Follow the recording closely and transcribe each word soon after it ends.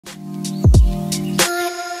Alright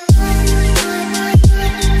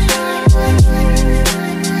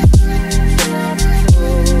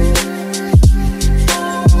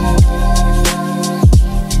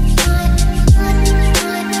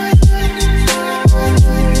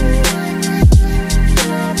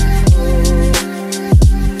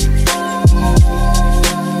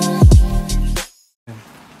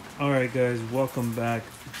guys, welcome back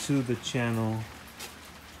to the channel.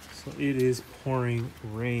 So it is pouring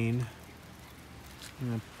rain.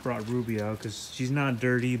 And I brought Ruby out because she's not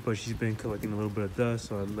dirty, but she's been collecting a little bit of dust,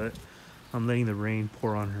 so I'm letting the rain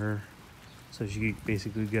pour on her so she can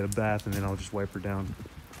basically get a bath, and then I'll just wipe her down.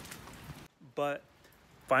 But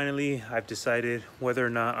finally I've decided whether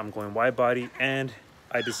or not I'm going wide body, and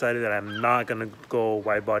I decided that I'm not gonna go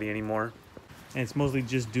wide body anymore. And it's mostly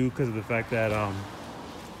just due because of the fact that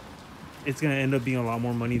it's gonna end up being a lot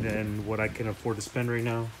more money than what I can afford to spend right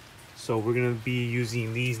now. So we're gonna be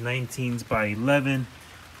using these 19s by 11,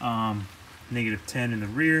 -10 in the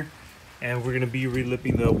rear, and we're gonna be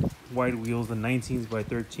relipping the white wheels, the 19s by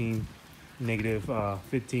 13,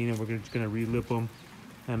 -15, and we're just gonna relip them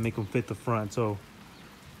and make them fit the front. So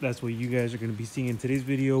that's what you guys are gonna be seeing in today's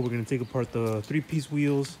video. We're gonna take apart the 3-piece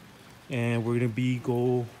wheels, and we're gonna be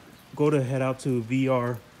go to head out to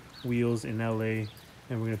VR Wheels in LA,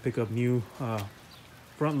 and we're gonna pick up new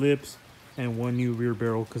front lips and one new rear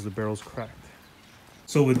barrel because the barrel's cracked.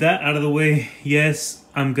 So with that out of the way, yes,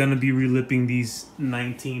 I'm gonna be relipping these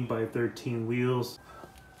 19 by 13 wheels.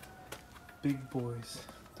 Big boys,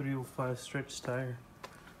 305 stretch tire.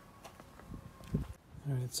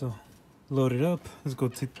 All right, so load it up. Let's go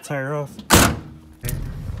take the tire off. Okay.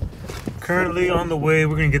 Currently on the way,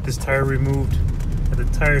 we're gonna get this tire removed at the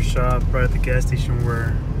tire shop right at the gas station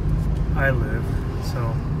where I live.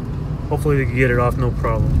 So hopefully we can get it off no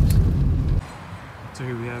problems. So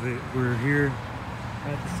here we have it. We're here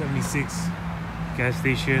at the 76 gas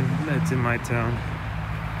station that's in my town.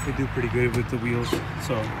 They do pretty good with the wheels.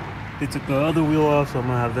 So they took the other wheel off, so I'm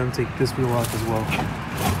gonna have them take this wheel off as well.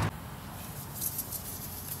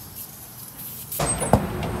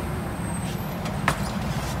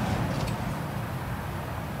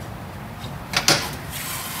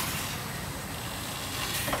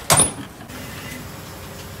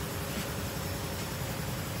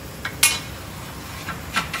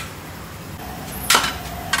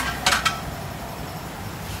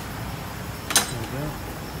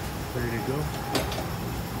 Ready to go.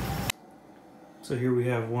 So here we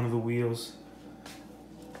have one of the wheels.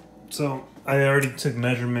 So I already took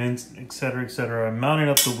measurements, etc, etc. I mounted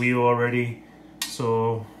up the wheel already,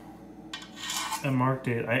 so I marked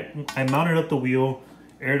it. I mounted up the wheel,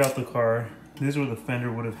 aired out the car. This is where the fender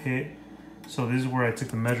would have hit, so this is where I took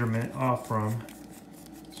the measurement off from.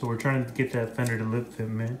 So we're trying to get that fender to lip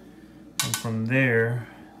fitment, and from there,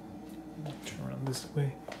 turn around this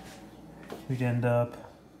way, we'd end up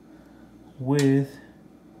with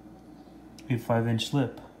a 5-inch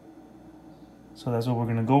lip. So that's what we're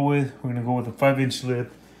gonna go with. We're gonna go with a 5-inch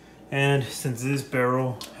lip. And since this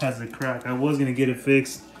barrel has a crack, I was gonna get it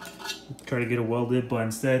fixed, try to get it welded, but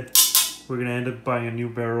instead we're gonna end up buying a new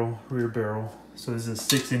barrel, rear barrel. So this is a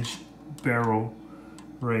 6-inch barrel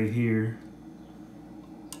right here.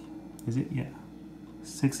 Is it? Yeah.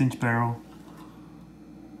 6-inch barrel.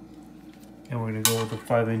 And we're gonna go with a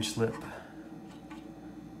 5-inch lip.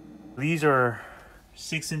 These are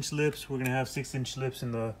 6-inch lips. We're gonna have 6-inch lips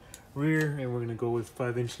in the rear, and we're gonna go with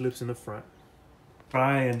 5-inch lips in the front.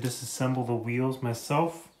 Try and disassemble the wheels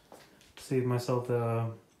myself. Save myself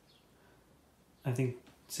I think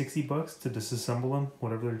 60 bucks to disassemble them,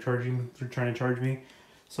 whatever they're trying to charge me.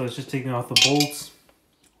 So it's just taking off the bolts,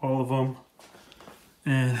 all of them,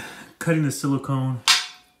 and cutting the silicone.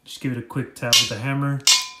 Just give it a quick tap with the hammer,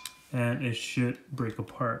 and it should break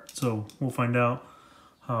apart. So we'll find out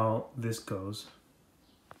how this goes.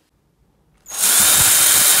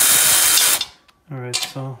 All right,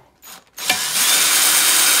 so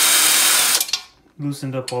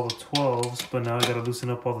loosened up all the 12s, but now I gotta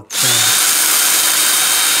loosen up all the 10s.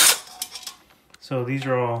 So these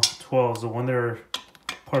are all 12s. The one that are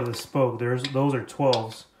part of the spoke, those are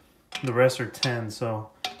 12s. The rest are 10s.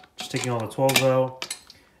 So just taking all the 12s out,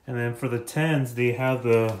 and then for the 10s, they have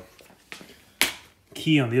the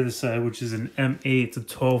key on the other side, which is an M8. It's a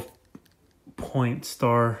 12-point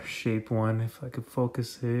star shaped one. If I could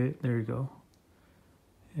focus it, there you go.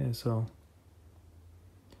 Yeah, so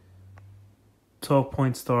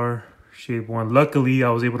 12-point star shaped one. Luckily, I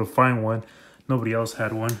was able to find one. Nobody else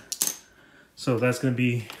had one. So that's gonna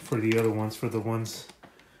be for the other ones, for the ones,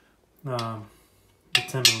 the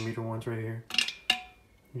 10mm ones right here.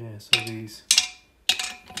 Yeah, so these.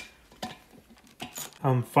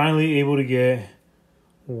 I'm finally able to get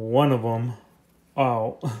one of them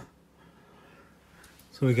out.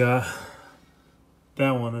 So we got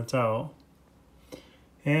that one that's out.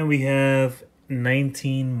 And we have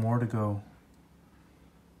 19 more to go.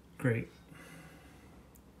 Great.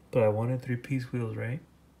 But I wanted 3-piece wheels, right?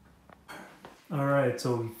 All right,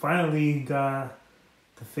 so we finally got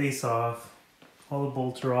the face off. All the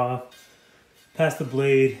bolts are off. Passed the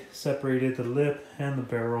blade, separated the lip and the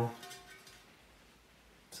barrel.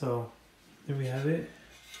 So there we have it.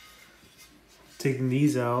 Taking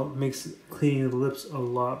these out makes cleaning the lips a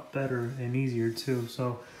lot better and easier too.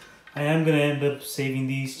 So I am gonna end up saving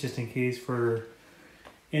these just in case for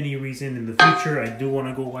any reason in the future I do want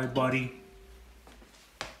to go wide body.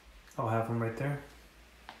 I'll have them right there.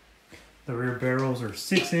 The rear barrels are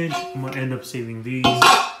 6-inch. I'm gonna end up saving these.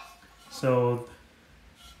 So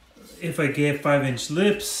if I get 5-inch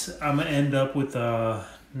lips, I'm gonna end up with a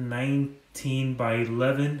 19 by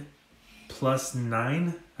 11 plus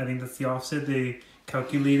 9. I think that's the offset they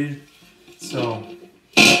calculated. So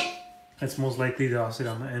that's most likely the offset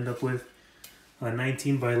I'm gonna end up with.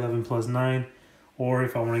 19 by 11 plus 9. Or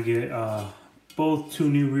if I want to get both 2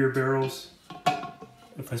 new rear barrels,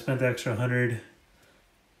 if I spent the extra $130,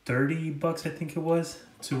 I think it was,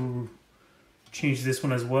 to change this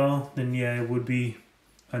one as well, then yeah, it would be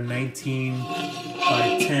a 19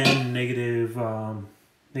 by 10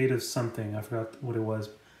 negative something. I forgot what it was.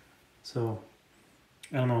 So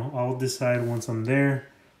I don't know. I'll decide once I'm there,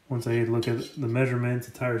 once I look at the measurements,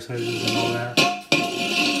 the tire sizes and all that.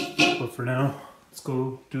 But for now, let's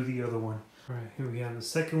go do the other one. All right, here we have the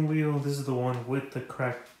second wheel. This is the one with the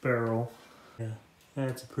cracked barrel. Yeah,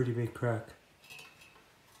 that's a pretty big crack.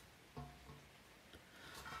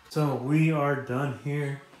 So we are done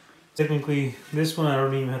here. Technically, this one I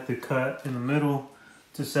don't even have to cut in the middle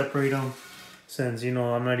to separate them, since, you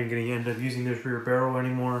know, I'm not even going to end up using this rear barrel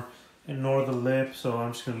anymore, and nor the lip, so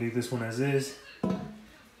I'm just going to leave this one as is.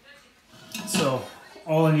 So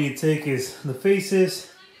all I need to take is the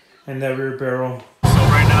faces and that rear barrel. So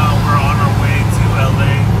right now we're on our way to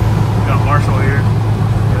LA. We got Marshall here.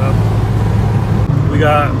 Yep.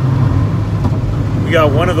 We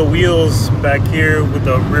got one of the wheels back here with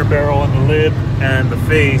the rear barrel and the lip and the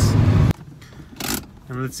face.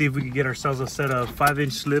 And let's see if we can get ourselves a set of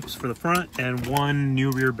 5-inch slips for the front and 1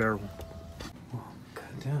 new rear barrel. Oh,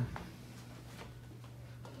 God damn.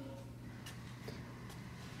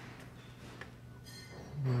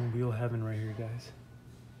 We're in wheel heaven right here, guys.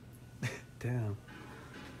 Damn.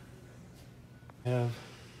 I have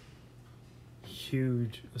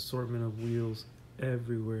huge assortment of wheels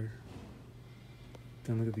everywhere.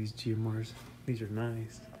 Then look at these GMRs. These are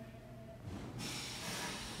nice.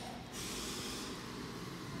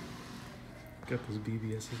 Got those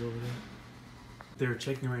BBSs over there. They're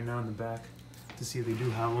checking right now in the back to see if they do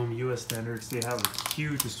have them. US standards. They have a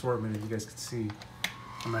huge assortment, if you guys could see.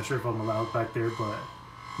 I'm not sure if I'm allowed back there, but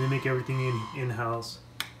they make everything in-house.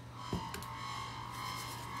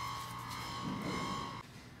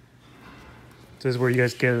 This is where you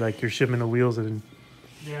guys get like your shipment of wheels and.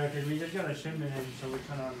 Yeah, because we just got a shipment in, so we're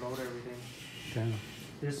trying to unload everything. Damn.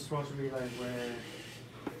 This is supposed to be like where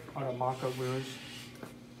all the mock-up wheels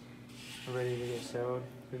are ready to get sold,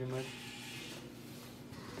 pretty much.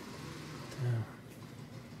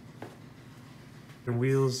 Yeah. And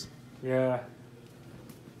wheels. Yeah.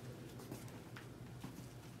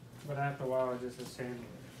 But after a while, it's just the same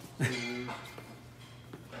wheels.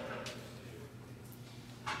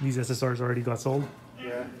 These SSRs already got sold?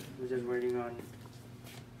 Yeah, we're just waiting on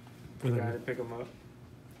the guy to pick them up.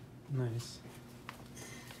 Nice.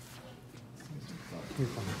 You're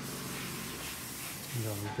fine. We got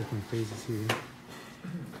all the different phases here.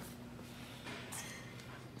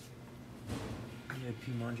 VIP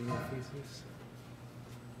modular phases.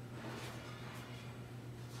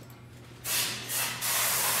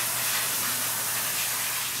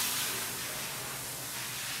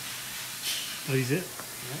 Oh, is it?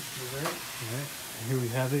 Yeah, right. All right. Here we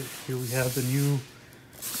have it. Here we have the new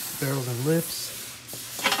barrels and lips.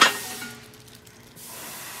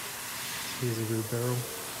 Here's a rear barrel.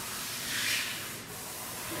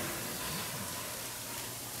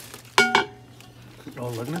 Oh,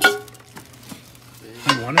 look at this.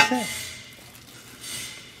 You wanted that?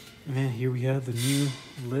 And then here we have the new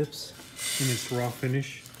lips in its raw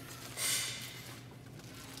finish.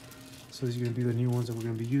 So these are going to be the new ones that we're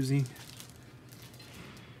going to be using.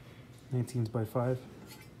 19s by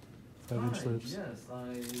 5-inch lips. Yes, I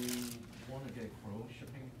want to get Crow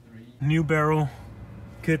shipping 3. New barrel,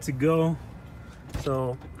 good to go.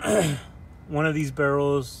 So one of these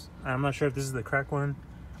barrels, I'm not sure if this is the crack one.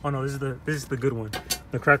 Oh no, this is the good one.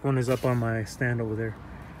 The cracked one is up on my stand over there.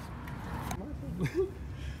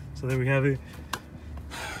 So there we have it.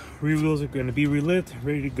 Rear wheels are going to be relit,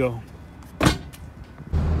 ready to go.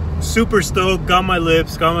 Super stoked, got my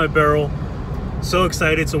lips, got my barrel. So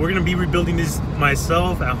excited. So we're going to be rebuilding this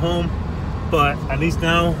myself at home, but at least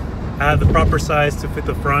now I have the proper size to fit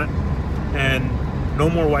the front and no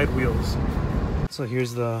more wide wheels. So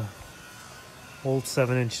here's the old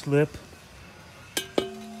 7-inch lip.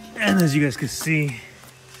 And as you guys can see,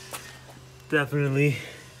 definitely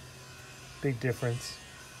big difference.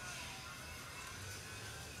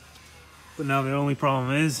 But now the only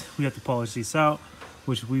problem is we have to polish these out,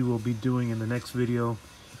 which we will be doing in the next video,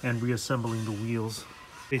 and reassembling the wheels.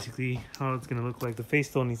 Basically how it's gonna look like. The face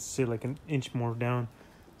still needs to sit like an inch more down,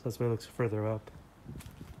 so that's why it looks further up.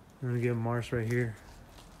 I'm gonna get Mars right here,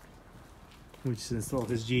 which installed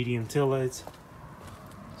his JDM taillights.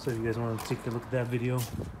 So if you guys want to take a look at that video,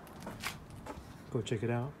 go check it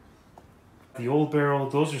out. The old barrel,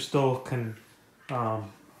 those are still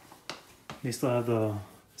they still have the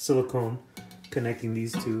silicone connecting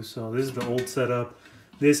these two. So this is the old setup.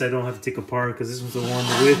 This I don't have to take apart because this was the one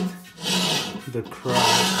with the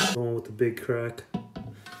crack, the one with the big crack.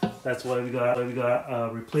 That's why we got a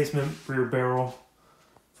replacement rear barrel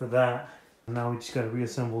for that. Now we just got to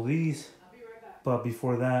reassemble these. But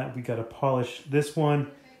before that, we got to polish this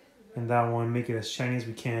one and that one, make it as shiny as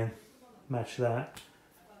we can, match that,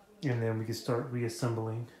 and then we can start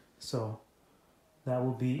reassembling. So that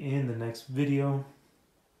will be in the next video.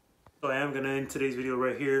 So I am gonna end today's video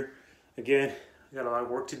right here. Again, I got a lot of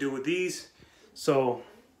work to do with these, so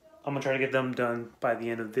I'm gonna try to get them done by the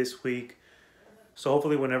end of this week. So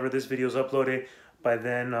hopefully whenever this video is uploaded, by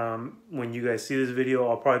then when you guys see this video,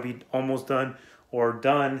 I'll probably be almost done or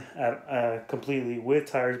done at completely with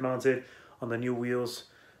tires mounted on the new wheels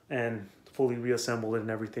and fully reassembled and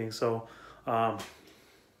everything. So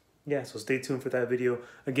yeah, so stay tuned for that video.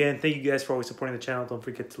 Again, thank you guys for always supporting the channel. Don't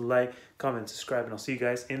forget to like, comment, subscribe, and I'll see you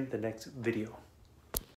guys in the next video.